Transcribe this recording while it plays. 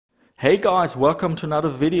Hey guys, welcome to another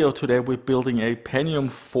video. Today we're building a Pentium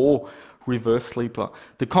 4 reverse sleeper.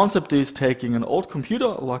 The concept is taking an old computer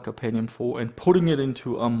like a Pentium 4 and putting it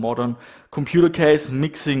into a modern computer case,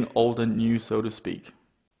 mixing old and new, so to speak.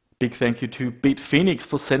 Big thank you to BitPhoenix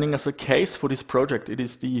for sending us a case for this project. It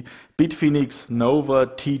is the BitPhoenix Nova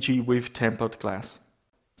TG with tempered glass.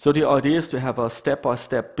 So the idea is to have a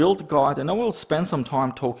step-by-step build guide, and I will spend some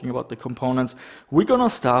time talking about the components. We're gonna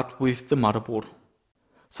start with the motherboard.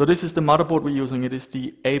 So this is the motherboard we're using. It is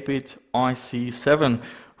the 8-bit IC7.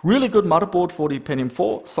 Really good motherboard for the Pentium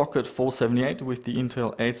 4, socket 478 with the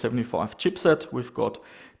Intel 875 chipset. We've got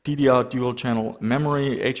DDR dual channel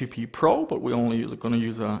memory, AGP Pro, but we're only going to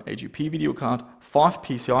use a AGP video card, 5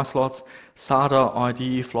 PCI slots, SATA,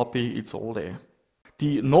 ID, floppy, it's all there.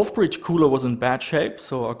 The Northbridge cooler was in bad shape,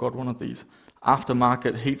 so I got one of these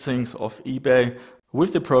aftermarket heatsinks off eBay.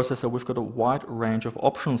 With the processor, we've got a wide range of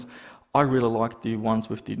options. I really like the ones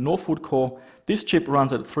with the Northwood core. This chip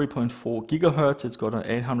runs at 3.4 GHz. It's got an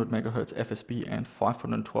 800 MHz FSB and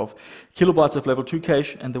 512 kilobytes of level 2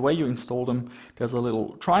 cache. And the way you install them, there's a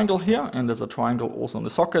little triangle here, and there's a triangle also on the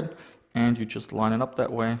socket. And you just line it up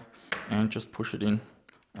that way and just push it in.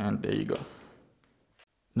 And there you go.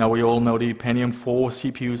 Now we all know the Pentium 4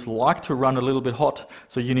 CPUs like to run a little bit hot,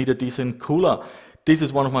 so you need a decent cooler. This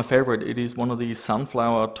is one of my favorite. It is one of these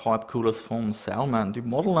sunflower type coolers from Salman. The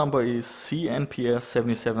model number is CNPS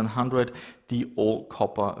 7700, the all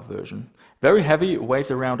copper version. Very heavy,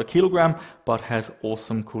 weighs around a kilogram, but has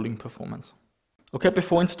awesome cooling performance. Okay,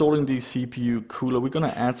 before installing the CPU cooler, we're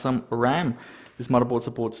gonna add some RAM. This motherboard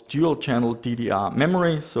supports dual channel DDR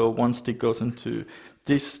memory, so one stick goes into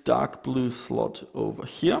this dark blue slot over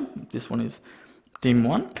here. This one is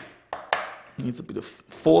DIMM1, needs a bit of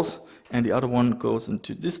force. And the other one goes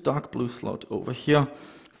into this dark blue slot over here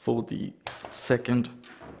for the second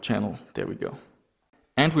channel. There we go.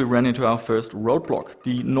 And we ran into our first roadblock.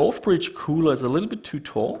 The Northbridge cooler is a little bit too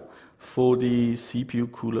tall for the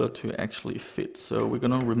CPU cooler to actually fit. So we're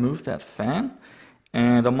gonna remove that fan,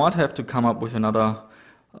 and I might have to come up with another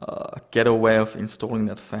ghetto way of installing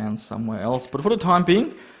that fan somewhere else. But for the time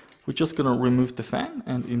being, we're just gonna remove the fan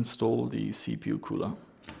and install the CPU cooler.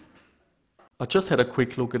 I just had a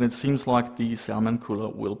quick look, and it seems like the Salman cooler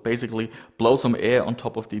will basically blow some air on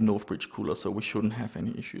top of the Northbridge cooler, so we shouldn't have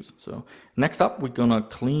any issues. So next up, we're gonna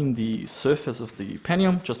clean the surface of the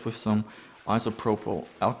Pentium just with some isopropyl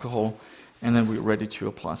alcohol, and then we're ready to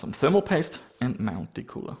apply some thermal paste and mount the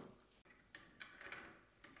cooler.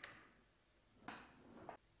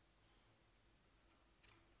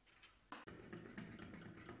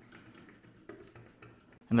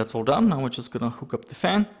 And that's all done. Now we're just gonna hook up the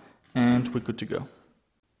fan, and we're good to go.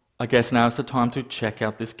 I guess now is the time to check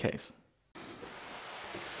out this case.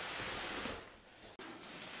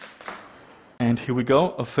 And here we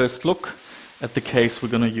go, a first look at the case we're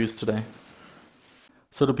going to use today.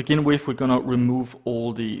 So to begin with, we're going to remove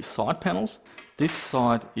all the side panels. This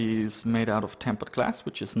side is made out of tempered glass,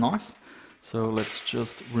 which is nice. So let's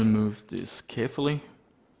just remove this carefully.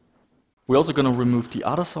 We're also going to remove the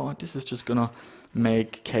other side. This is just going to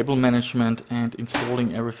make cable management and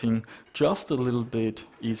installing everything just a little bit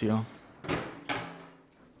easier.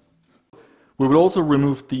 We will also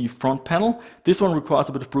remove the front panel. This one requires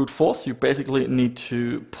a bit of brute force. You basically need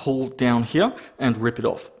to pull down here and rip it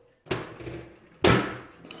off.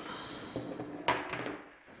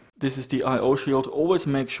 This is the I/O shield. Always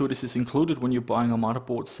make sure this is included when you're buying a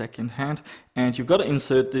motherboard second hand, and you've got to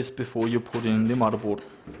insert this before you put in the motherboard.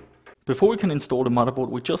 Before we can install the motherboard,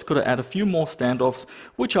 we just got to add a few more standoffs,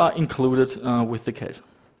 which are included with the case.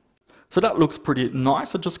 So that looks pretty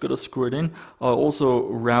nice. I just got to screw it in. I also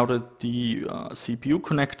routed the CPU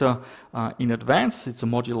connector in advance. It's a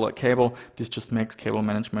modular cable. This just makes cable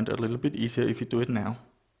management a little bit easier if you do it now.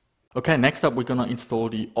 Okay, next up we're going to install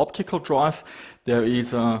the optical drive. There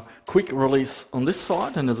is a quick release on this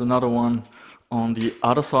side, and there's another one on the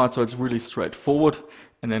other side, so it's really straightforward.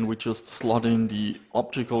 And then we just slot in the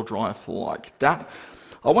optical drive like that.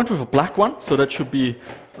 I went with a black one, so that should be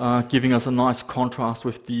giving us a nice contrast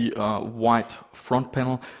with the white front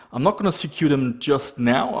panel. I'm not going to secure them just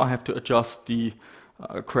now. I have to adjust the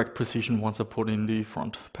correct precision once I put in the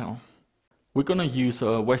front panel. We're going to use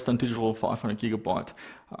a Western Digital 500 GB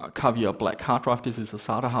Caviar black hard drive. This is a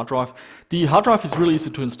SATA hard drive. The hard drive is really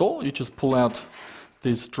easy to install. You just pull out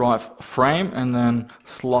this drive frame and then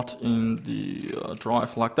slot in the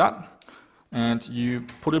drive like that, and you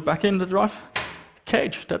put it back in the drive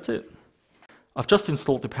cage. That's it. I've just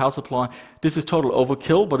installed the power supply. This is total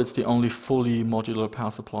overkill, but it's the only fully modular power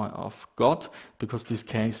supply I've got, because this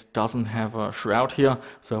case doesn't have a shroud here,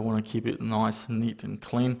 so I want to keep it nice, neat and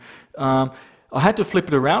clean. I had to flip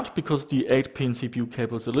it around because the 8-pin CPU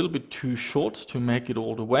cable is a little bit too short to make it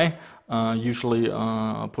all the way. Usually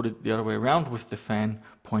I put it the other way around with the fan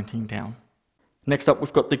pointing down. Next up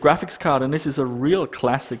we've got the graphics card, and this is a real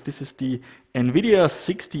classic. This is the NVIDIA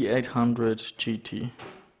 6800 GT.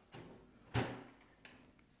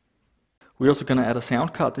 We're also going to add a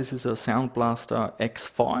sound card. This is a Sound Blaster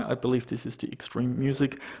X5. I believe this is the extreme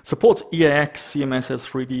music. Supports EAX, CMSS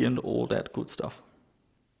 3D and all that good stuff.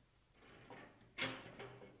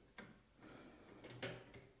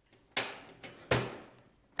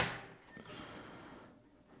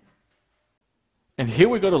 And here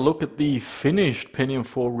we got to look at the finished Pentium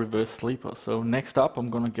 4 reverse sleeper. So next up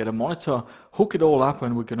I'm going to get a monitor, hook it all up,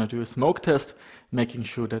 and we're going to do a smoke test, making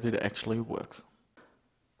sure that it actually works.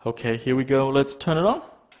 Okay, here we go. Let's turn it on.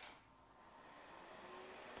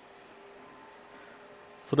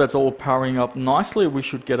 So that's all powering up nicely. We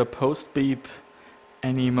should get a post beep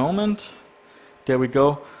any moment. There we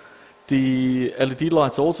go. The LED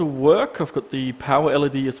lights also work. I've got the power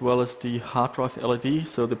LED as well as the hard drive LED.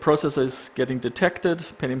 So the processor is getting detected.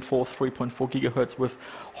 Pentium 4 3.4 GHz with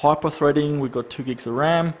hyper-threading. We've got 2 gigs of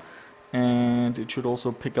RAM, and it should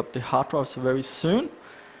also pick up the hard drives very soon.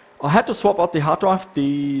 I had to swap out the hard drive.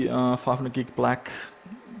 The 500 gig black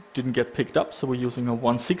didn't get picked up, so we're using a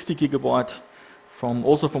 160 gigabyte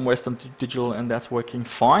also from Western Digital, and that's working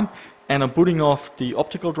fine. And I'm booting off the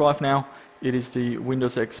optical drive now. It is the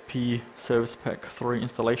Windows XP Service Pack 3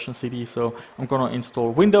 installation CD, so I'm going to install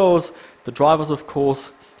Windows, the drivers of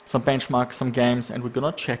course, some benchmarks, some games, and we're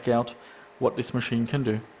going to check out what this machine can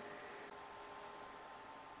do.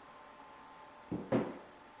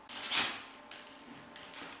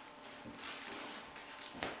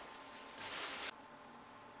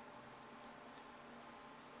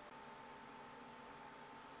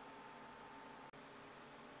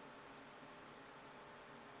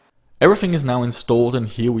 Everything is now installed, and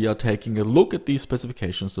here we are taking a look at the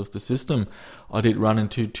specifications of the system. I did run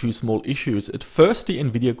into two small issues. At first, the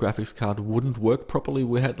NVIDIA graphics card wouldn't work properly.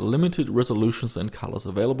 We had limited resolutions and colors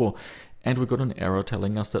available, and we got an error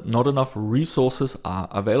telling us that not enough resources are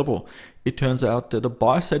available. It turns out that a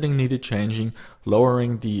BIOS setting needed changing.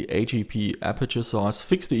 Lowering the AGP aperture size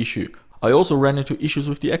fixed the issue. I also ran into issues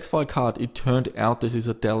with the X5 card. It turned out this is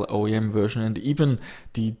a Dell OEM version, and even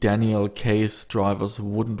the Daniel case drivers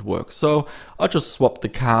wouldn't work. So I just swapped the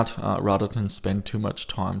card rather than spend too much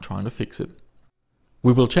time trying to fix it.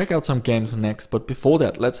 We will check out some games next, but before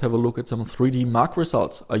that, let's have a look at some 3D Mark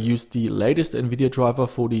results. I used the latest NVIDIA driver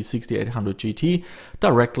for the 6800 GT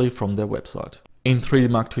directly from their website. In 3D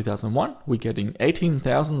Mark 2001, we're getting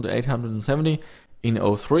 18,870. In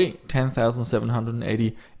 03,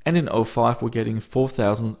 10,780, and in 05 we're getting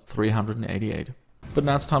 4,388. But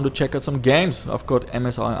now it's time to check out some games. I've got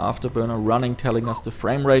MSI Afterburner running, telling us the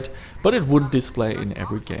frame rate, but it wouldn't display in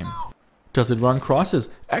every game. Does it run Crysis?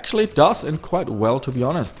 Actually it does, and quite well, to be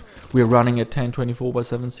honest. We're running at 1024 by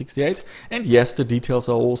 768, and yes, the details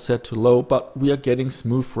are all set to low, but we are getting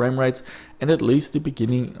smooth frame rates, and at least the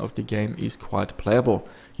beginning of the game is quite playable.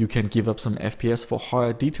 You can give up some FPS for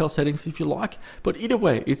higher detail settings if you like, but either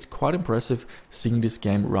way, it's quite impressive seeing this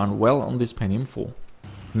game run well on this Pentium 4.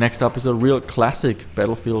 Next up is a real classic,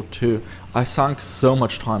 Battlefield 2. I sunk so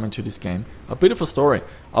much time into this game. A bit of a story.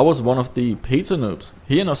 I was one of the pizza noobs.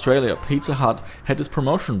 Here in Australia, Pizza Hut had this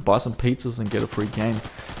promotion, buy some pizzas and get a free game.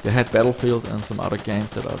 They had Battlefield and some other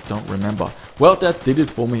games that I don't remember. Well, that did it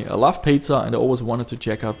for me. I love pizza and I always wanted to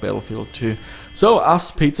check out Battlefield 2. So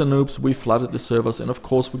us pizza noobs, we flooded the servers, and of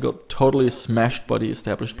course we got totally smashed by the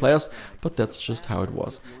established players, but that's just how it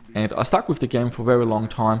was. And I stuck with the game for a very long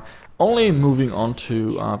time, only moving on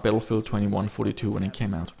to Battlefield 2142 when it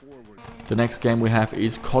came out. The next game we have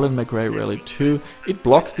is Colin McRae Rally 2. It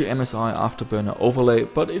blocks the MSI Afterburner overlay,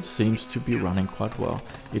 but it seems to be running quite well.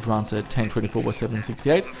 It runs at 1024 by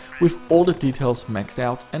 768 with all the details maxed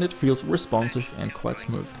out, and it feels responsive and quite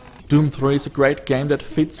smooth. Doom 3 is a great game that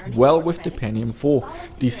fits well with the Pentium 4.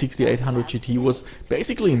 The 6800 GT was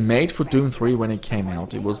basically made for Doom 3 when it came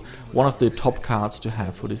out. It was one of the top cards to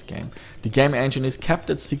have for this game. The game engine is capped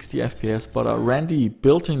at 60 FPS, but I ran the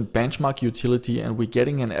built-in benchmark utility and we're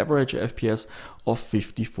getting an average FPS of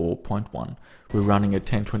 54.1. We're running at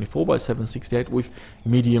 1024 by 768 with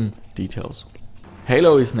medium details.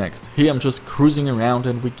 Halo is next. Here I'm just cruising around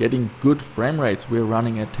and we're getting good frame rates. We're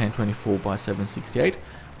running at 1024 by 768.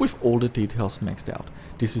 With all the details maxed out.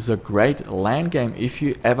 This is a great LAN game if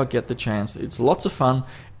you ever get the chance. It's lots of fun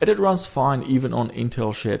and it runs fine even on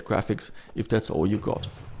Intel shared graphics if that's all you got.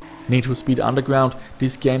 Need for Speed Underground.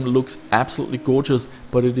 This game looks absolutely gorgeous,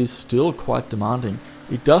 but it is still quite demanding.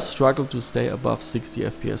 It does struggle to stay above 60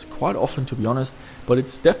 FPS quite often, to be honest, but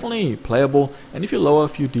it's definitely playable, and if you lower a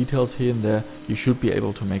few details here and there, you should be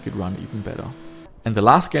able to make it run even better. And the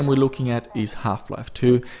last game we're looking at is Half-Life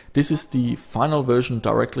 2. This is the final version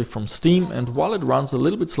directly from Steam, and while it runs a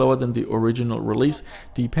little bit slower than the original release,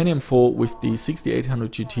 the Pentium 4 with the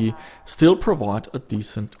 6800 GT still provide a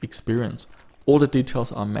decent experience. All the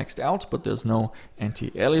details are maxed out, but there's no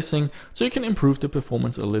anti-aliasing, so you can improve the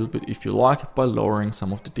performance a little bit if you like by lowering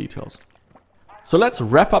some of the details. So let's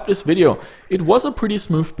wrap up this video. It was a pretty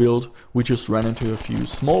smooth build. We just ran into a few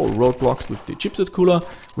small roadblocks with the chipset cooler.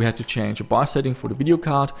 We had to change a BIOS setting for the video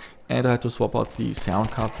card, and I had to swap out the sound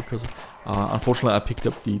card because unfortunately I picked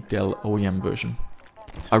up the Dell OEM version.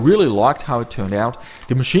 I really liked how it turned out.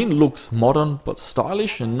 The machine looks modern but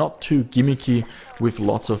stylish and not too gimmicky with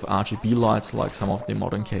lots of RGB lights like some of the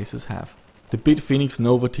modern cases have. The BitFenix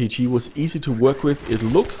Nova TG was easy to work with, it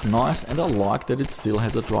looks nice, and I like that it still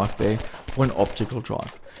has a drive bay for an optical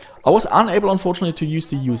drive. I was unable, unfortunately, to use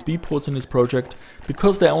the USB ports in this project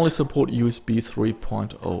because they only support USB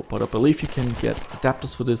 3.0, but I believe you can get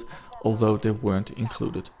adapters for this, although they weren't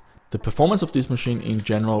included. The performance of this machine in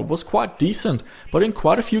general was quite decent, but in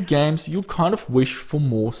quite a few games you kind of wish for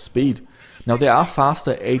more speed. Now there are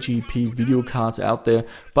faster AGP video cards out there,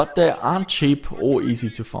 but they aren't cheap or easy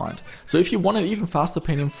to find. So if you want an even faster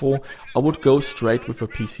Pentium 4, I would go straight with a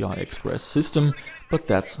PCI Express system, but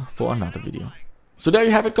that's for another video. So there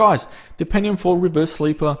you have it, guys, the Pentium 4 reverse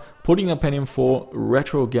sleeper, putting a Pentium 4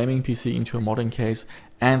 retro gaming PC into a modern case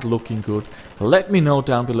and looking good. Let me know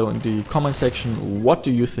down below in the comment section what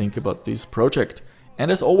do you think about this project.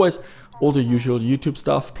 And as always, all the usual YouTube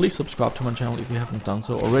stuff, please subscribe to my channel if you haven't done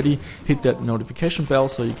so already, hit that notification bell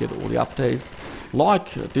so you get all the updates,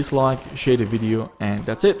 like, dislike, share the video, and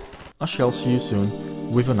that's it. I shall see you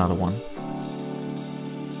soon with another one.